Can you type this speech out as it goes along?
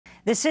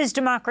This is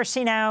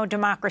Democracy Now!,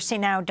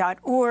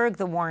 democracynow.org,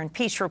 the War and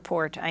Peace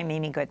Report. I'm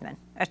Amy Goodman.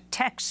 A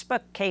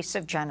textbook case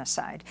of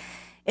genocide.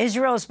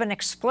 Israel has been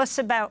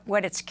explicit about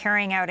what it's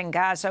carrying out in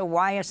Gaza.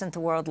 Why isn't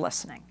the world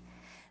listening?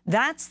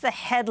 That's the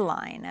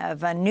headline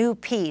of a new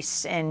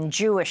piece in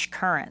Jewish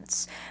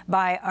Currents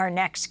by our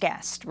next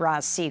guest,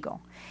 Raz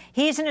Segal.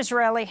 He's an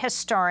Israeli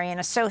historian,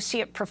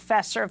 associate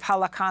professor of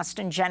Holocaust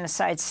and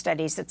genocide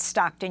studies at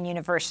Stockton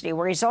University,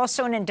 where he's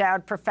also an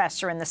endowed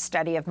professor in the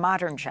study of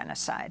modern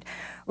genocide.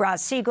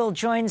 Raz Segal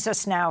joins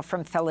us now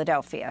from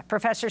Philadelphia.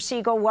 Professor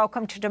Segal,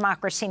 welcome to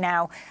Democracy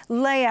Now!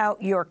 Lay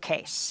out your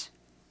case.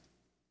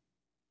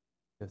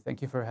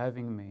 Thank you for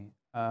having me.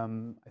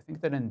 I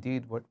think that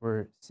indeed what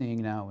we're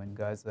seeing now in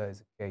Gaza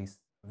is a case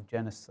of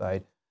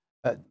genocide.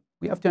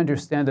 We have to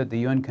understand that the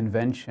UN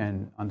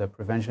Convention on the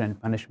Prevention and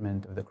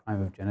Punishment of the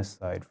Crime of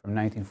Genocide from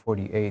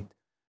 1948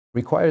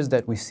 requires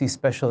that we see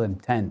special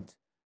intent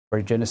for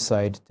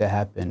genocide to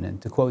happen.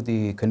 And to quote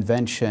the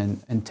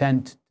convention,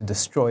 intent to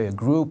destroy a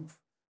group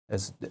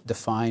as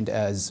defined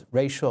as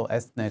racial,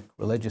 ethnic,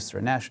 religious,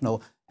 or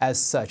national,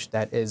 as such,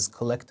 that is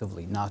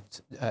collectively, not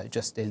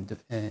just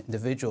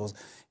individuals.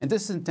 And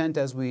this intent,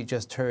 as we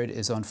just heard,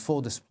 is on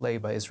full display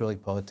by Israeli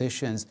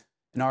politicians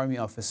and army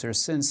officers.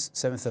 Since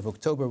 7th of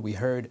October, we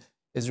heard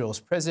Israel's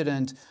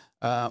president.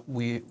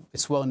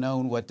 It's well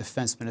known what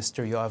Defense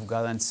Minister Yoav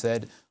Gallant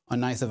said on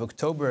 9th of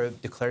October,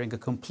 declaring a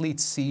complete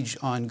siege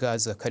on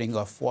Gaza, cutting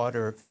off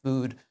water,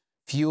 food,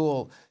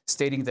 fuel,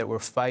 stating that we're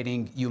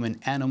fighting human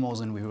animals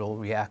and we will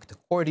react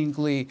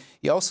accordingly.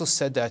 He also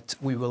said that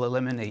we will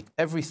eliminate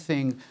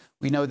everything.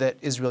 We know that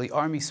Israeli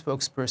army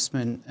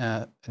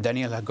spokesperson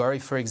Daniel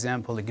Hagari, for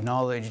example,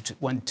 acknowledged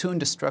one-tune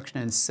destruction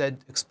and said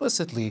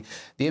explicitly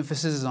the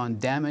emphasis is on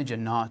damage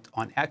and not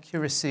on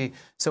accuracy.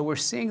 So we're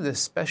seeing this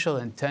special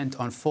intent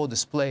on full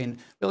display. And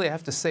really, I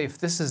have to say, if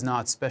this is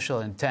not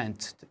special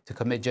intent to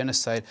commit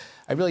genocide,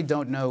 I really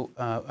don't know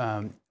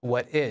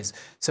what is.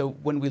 So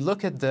when we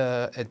look at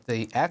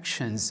the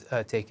actions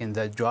taken,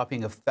 the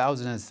dropping of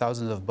thousands and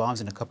thousands of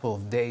bombs in a couple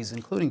of days,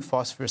 including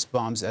phosphorus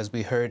bombs, as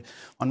we heard,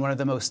 on one of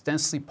the most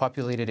densely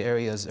populated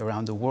areas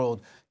around the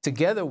world,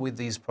 together with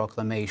these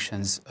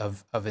proclamations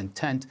of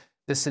intent,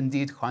 this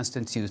indeed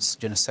constitutes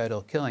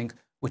genocidal killing,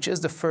 which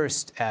is the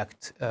first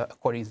act,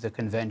 according to the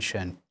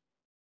convention,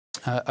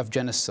 of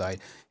genocide.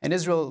 And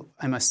Israel,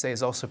 I must say,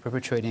 is also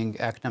perpetrating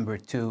act number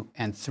 2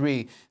 and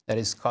 3, that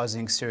is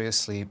causing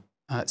serious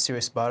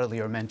bodily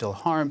or mental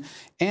harm,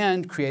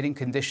 and creating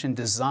conditions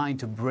designed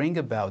to bring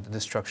about the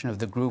destruction of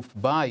the group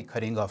by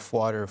cutting off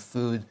water,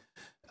 food,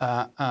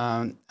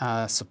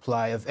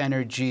 supply of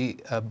energy,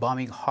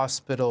 bombing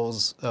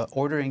hospitals,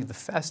 ordering the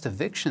fast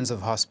evictions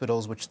of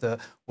hospitals, which the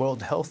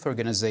World Health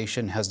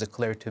Organization has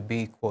declared to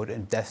be, quote, a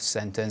death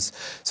sentence.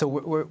 So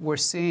we're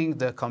seeing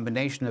the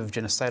combination of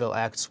genocidal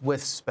acts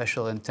with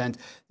special intent.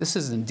 This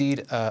is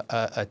indeed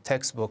a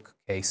textbook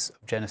case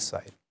of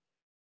genocide.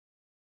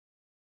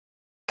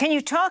 Can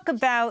you talk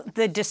about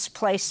the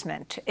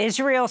displacement?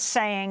 Israel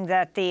saying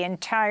that the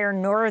entire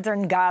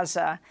northern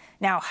Gaza,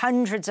 now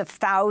hundreds of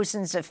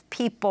thousands of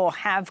people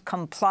have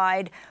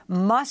complied,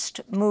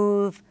 must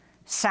move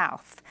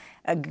south.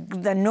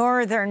 The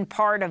northern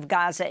part of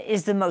Gaza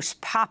is the most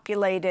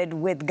populated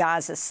with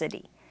Gaza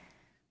City.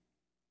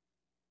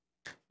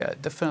 Yeah,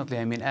 definitely.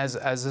 I mean, as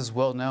is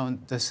well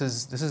known, this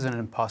is an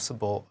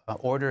impossible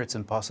order. It's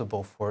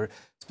impossible for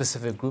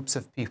specific groups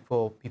of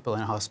people in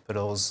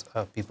hospitals,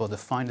 people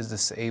defined as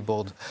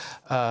disabled,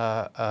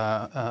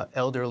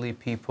 elderly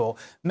people,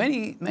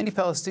 many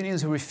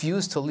Palestinians who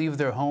refuse to leave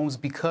their homes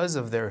because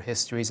of their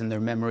histories and their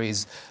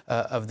memories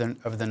of the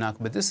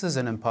Nakba. This is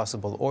an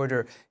impossible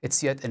order.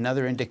 It's yet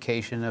another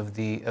indication of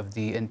the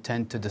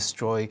intent to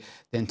destroy,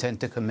 the intent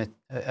to commit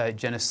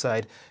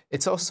genocide.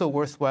 It's also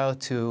worthwhile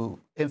to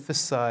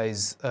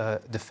emphasize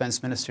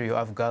Defense Minister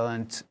Yoav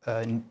Gallant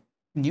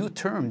new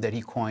term that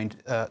he coined,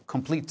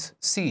 complete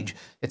siege.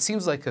 It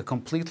seems like a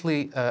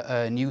completely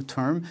new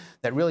term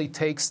that really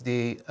takes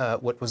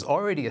what was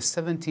already a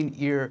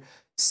 17-year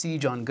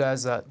siege on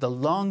Gaza, the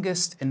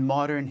longest in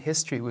modern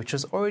history, which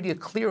is already a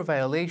clear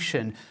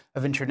violation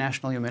of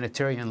international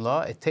humanitarian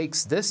law. It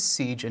takes this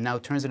siege and now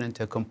turns it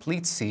into a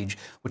complete siege,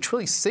 which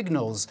really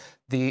signals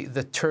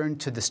the turn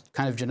to this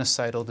kind of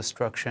genocidal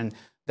destruction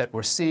that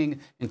we're seeing,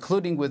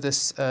 including with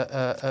this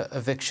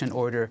eviction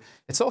order.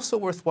 It's also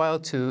worthwhile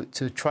to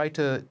try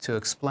to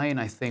explain,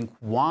 I think,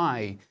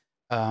 why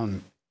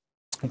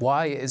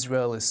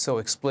Israel is so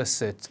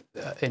explicit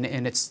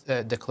in its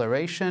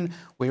declaration.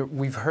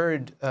 We've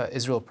heard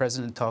Israel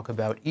president talk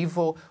about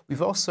evil.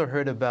 We've also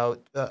heard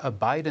about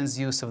Biden's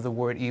use of the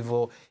word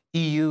evil.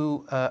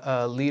 EU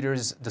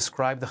leaders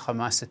describe the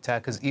Hamas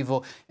attack as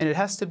evil. And it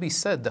has to be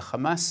said, the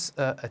Hamas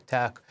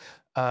attack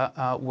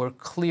were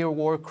clear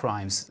war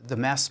crimes. The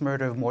mass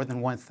murder of more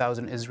than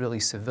 1,000 Israeli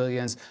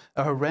civilians,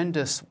 a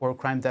horrendous war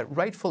crime that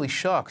rightfully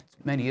shocked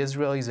many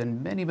Israelis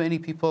and many, many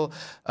people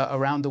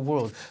around the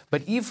world.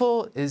 But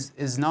evil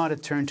is not a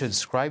term to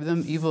describe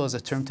them. Evil is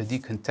a term to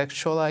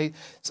decontextualize.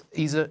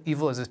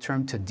 Evil is a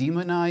term to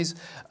demonize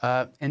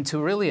and to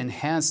really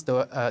enhance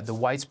the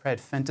widespread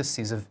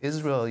fantasies of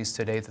Israelis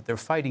today that they're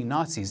fighting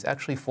Nazis.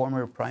 Actually,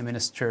 former Prime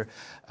Minister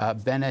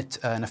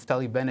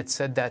Naftali Bennett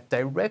said that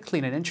directly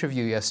in an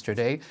interview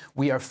yesterday.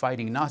 We are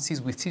fighting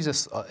Nazis. We see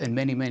this in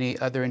many, many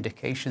other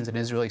indications in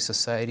Israeli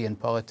society and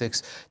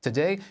politics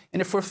today.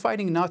 And if we're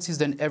fighting Nazis,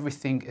 then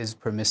everything is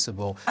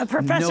permissible.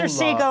 Professor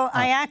Segal,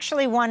 I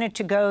actually wanted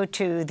to go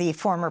to the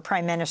former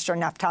Prime Minister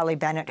Naftali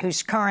Bennett,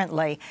 who's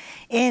currently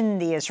in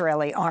the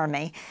Israeli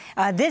army.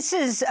 This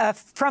is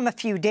from a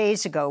few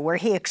days ago, where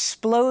he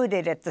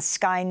exploded at the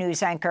Sky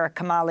News anchor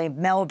Kamali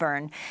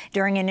Melbourne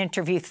during an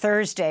interview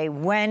Thursday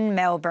when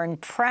Melbourne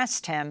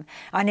pressed him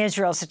on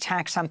Israel's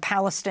attacks on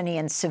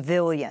Palestinian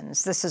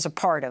civilians. This is a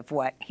part of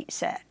what he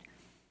said.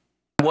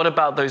 What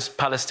about those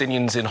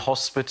Palestinians in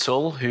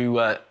hospital who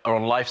are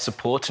on life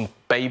support and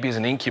babies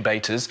and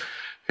incubators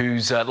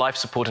whose life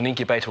support and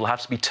incubator will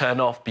have to be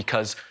turned off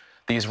because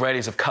the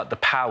Israelis have cut the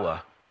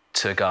power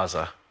to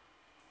Gaza?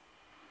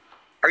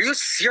 Are you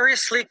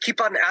seriously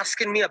keep on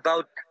asking me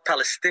about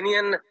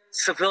Palestinian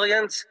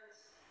civilians?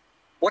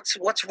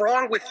 What's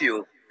wrong with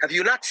you? Have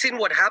you not seen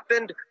what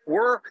happened?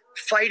 We're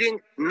fighting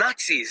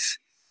Nazis.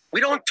 We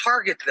don't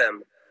target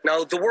them.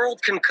 Now, the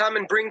world can come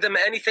and bring them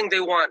anything they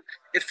want.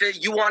 If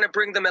you want to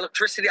bring them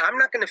electricity, I'm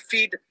not going to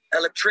feed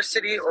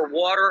electricity or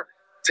water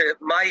to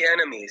my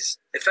enemies.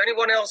 If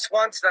anyone else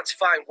wants, that's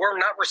fine. We're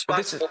not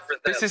responsible for them.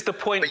 This is the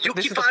point. But you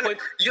this keep is the on. point.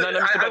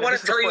 I want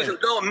to tell you.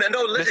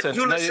 No, listen.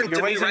 You listen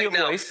to me right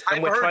now.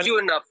 I've heard you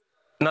enough.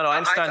 No, I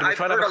understand. We're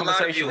trying to have a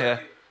conversation here.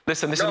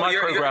 Listen, this is my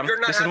program.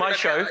 This is my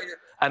show.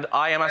 And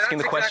I am asking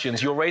the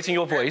questions. You're raising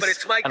your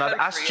voice, and I've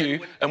asked you,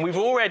 and we've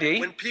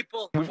already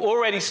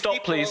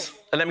stopped, please,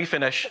 and let me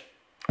finish.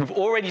 We've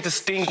already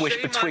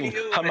distinguished between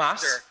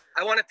Hamas.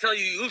 I want to tell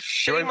you,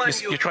 shame on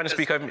you. You're trying to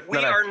speak over me. We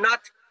are not.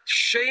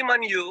 Shame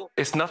on you.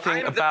 It's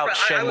nothing about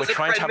shame. We're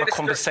trying to have a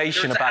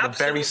conversation about a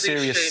very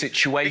serious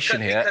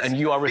situation here, and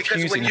you are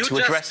refusing to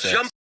address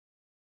it.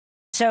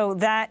 So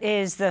that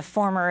is the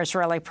former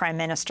Israeli Prime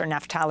Minister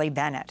Naftali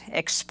Bennett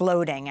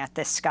exploding at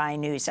the Sky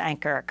News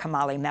anchor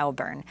Kamali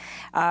Melbourne.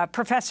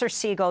 Professor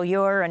Segal,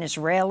 you're an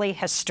Israeli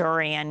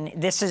historian.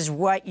 This is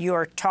what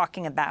you're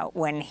talking about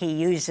when he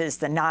uses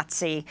the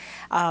Nazi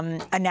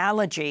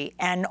analogy,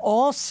 and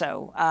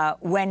also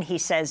when he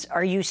says,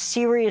 are you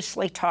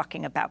seriously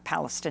talking about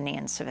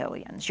Palestinian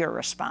civilians? Your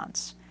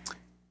response?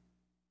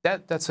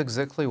 That's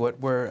exactly what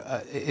we're.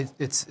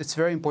 It's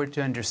very important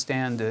to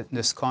understand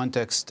this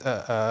context,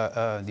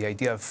 the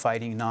idea of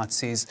fighting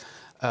Nazis,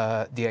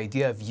 the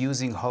idea of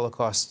using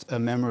Holocaust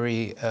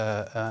memory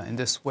in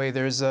this way.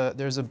 There's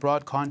a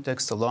broad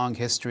context, a long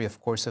history,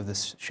 of course, of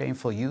this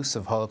shameful use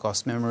of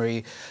Holocaust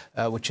memory,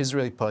 which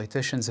Israeli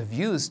politicians have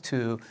used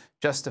to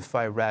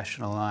justify,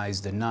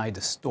 rationalize, deny,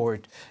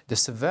 distort,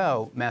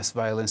 disavow mass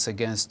violence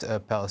against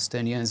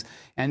Palestinians.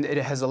 And it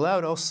has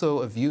allowed also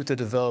a view to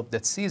develop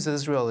that sees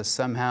Israel as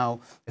somehow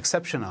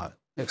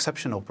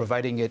exceptional,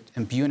 providing it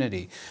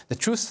impunity. The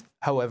truth,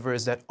 however,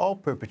 is that all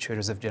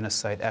perpetrators of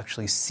genocide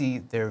actually see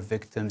their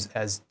victims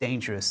as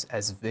dangerous,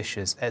 as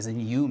vicious, as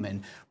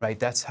inhuman, right?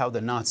 That's how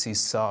the Nazis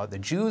saw the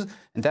Jews,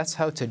 and that's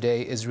how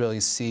today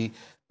Israelis see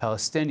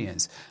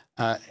Palestinians.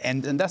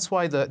 And that's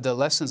why the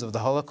lessons of the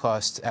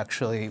Holocaust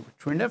actually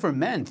were never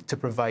meant to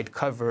provide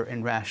cover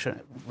and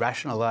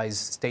rationalize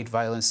state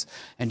violence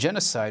and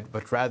genocide,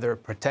 but rather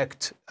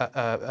protect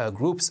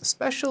groups,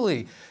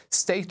 especially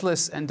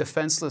stateless and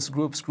defenseless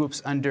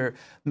groups under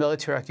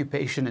military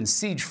occupation and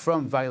siege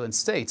from violent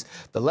states.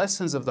 The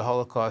lessons of the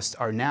Holocaust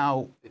are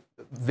now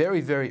very,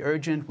 very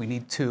urgent. We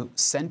need to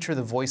center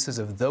the voices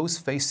of those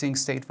facing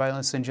state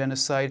violence and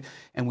genocide,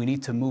 and we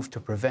need to move to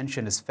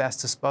prevention as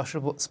fast as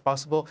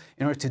possible.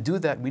 In order to do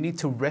that, we need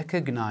to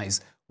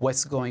recognize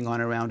what's going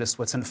on around us,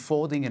 what's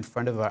unfolding in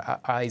front of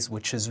our eyes,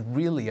 which is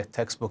really a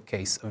textbook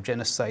case of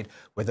genocide,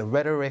 with the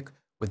rhetoric,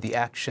 with the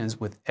actions,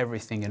 with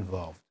everything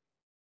involved.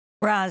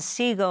 Raz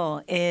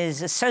Segal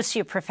is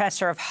Associate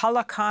Professor of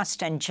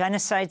Holocaust and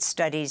Genocide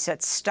Studies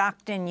at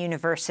Stockton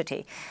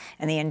University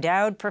and the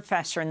Endowed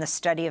Professor in the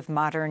Study of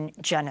Modern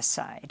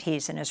Genocide.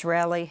 He's an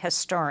Israeli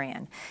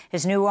historian.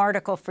 His new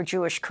article for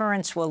Jewish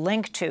Currents will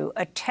link to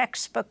A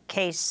Textbook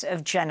Case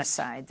of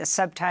Genocide. The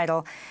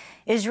subtitle,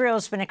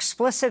 Israel's been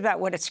explicit about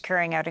what it's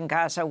carrying out in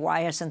Gaza.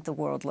 Why isn't the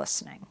world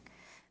listening?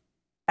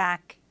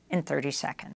 Back in 30 seconds.